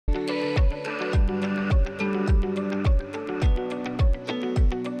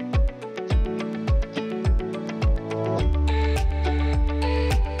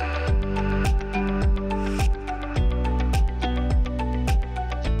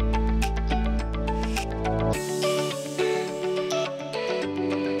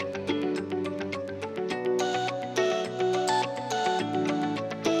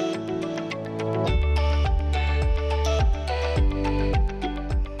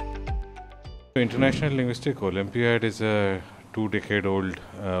The International Linguistic Olympiad is a 2-decade-old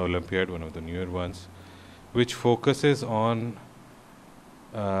Olympiad, one of the newer ones, which focuses on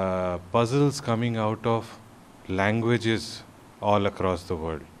puzzles coming out of languages all across the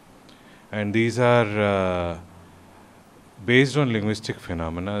world. And these are based on linguistic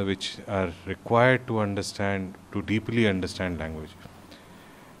phenomena which are required to deeply understand language.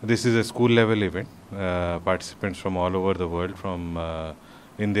 This is a school level event. Participants from all over the world, from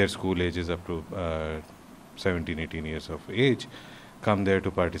in their school ages up to 17, 18 years of age, come there to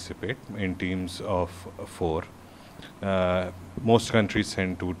participate in teams of 4. Most countries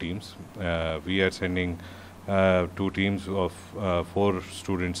send 2 teams. We are sending 2 teams of 4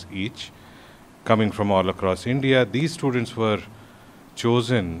 students each, coming from all across India. These students were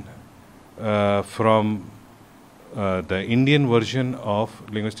chosen from the Indian version of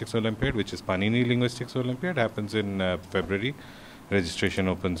Linguistics Olympiad, which is Panini Linguistics Olympiad, happens in February. Registration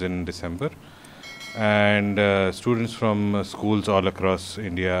opens in December. And students from schools all across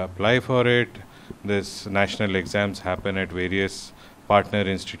India apply for it. This national exams happen at various partner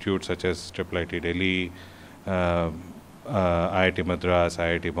institutes such as IIIT Delhi, IIT Madras,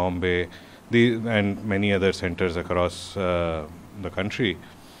 IIT Bombay, and many other centers across the country.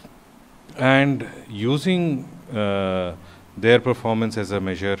 And using their performance as a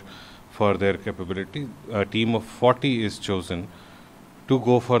measure for their capability, a team of 40 is chosen to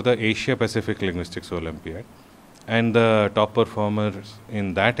go for the Asia Pacific Linguistics Olympiad, and the top performers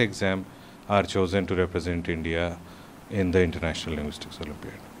in that exam are chosen to represent India in the International Linguistics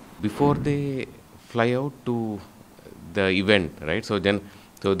Olympiad. Before they fly out to the event, right? So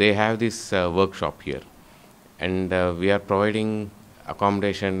they have this workshop here, and we are providing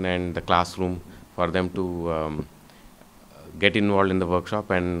accommodation and the classroom for them to get involved in the workshop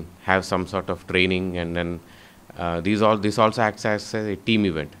and have some sort of training, and then this also acts as a team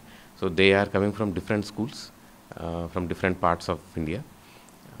event. So they are coming from different schools, from different parts of India.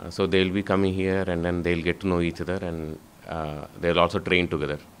 So they'll be coming here, and then they'll get to know each other, and they'll also train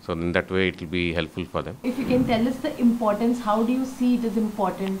together. So in that way, it will be helpful for them. If you can tell us the importance, how do you see it as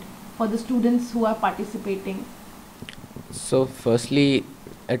important for the students who are participating? So firstly,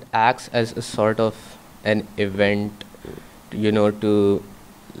 it acts as a sort of an event, to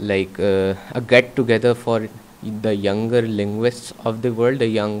like a get together for the younger linguists of the world, the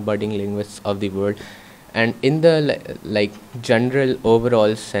young budding linguists of the world. And in the like general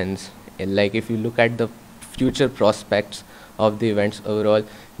overall sense, like if you look at the future prospects of the events overall,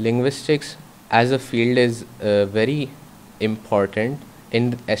 linguistics as a field is very important,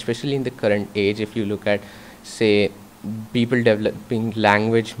 especially in the current age. If you look at, say, people developing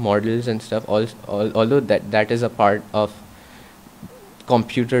language models and stuff, although that is a part of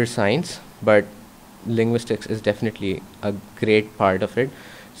computer science, but linguistics is definitely a great part of it.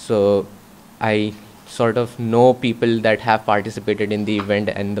 So I sort of know people that have participated in the event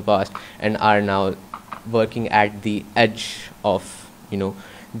in the past and are now working at the edge of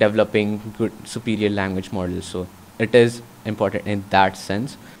developing good superior language models. So it is important in that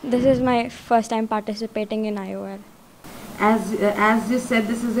sense. This is my first time participating in IOL. As you said,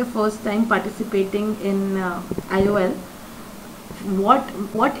 this is your first time participating in IOL.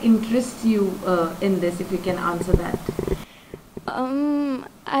 What interests you in this, if you can answer that?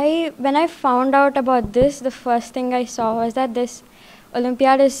 When I found out about this, the first thing I saw was that this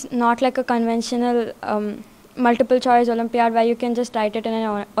Olympiad is not like a conventional multiple choice Olympiad where you can just write it in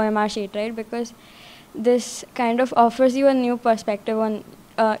an OMR sheet, right? Because this kind of offers you a new perspective on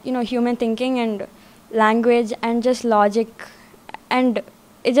human thinking and language and just logic, and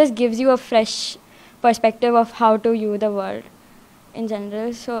it just gives you a fresh perspective of how to view the world in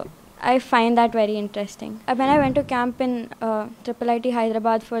general. So I find that very interesting. When I went to camp in IIIT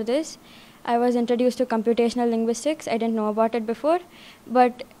Hyderabad for this, I was introduced to computational linguistics. I didn't know about it before,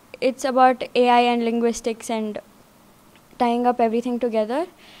 but it's about AI and linguistics and tying up everything together,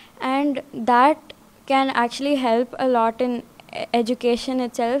 and that can actually help a lot in education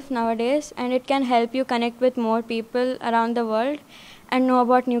itself nowadays, and it can help you connect with more people around the world and know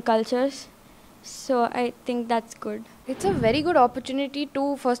about new cultures. So I think that's good. It's a very good opportunity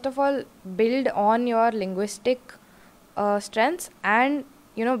to, first of all, build on your linguistic strengths and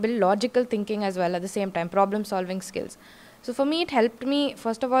build logical thinking as well at the same time, problem solving skills. So for me, it helped me,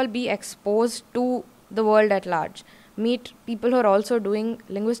 first of all, be exposed to the world at large, meet people who are also doing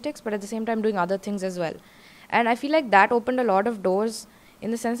linguistics but at the same time doing other things as well. And I feel like that opened a lot of doors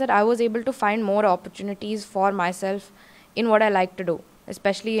in the sense that I was able to find more opportunities for myself in what I like to do,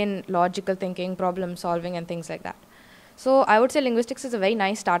 especially in logical thinking, problem solving and things like that. So I would say linguistics is a very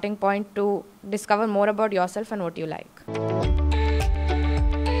nice starting point to discover more about yourself and what you like.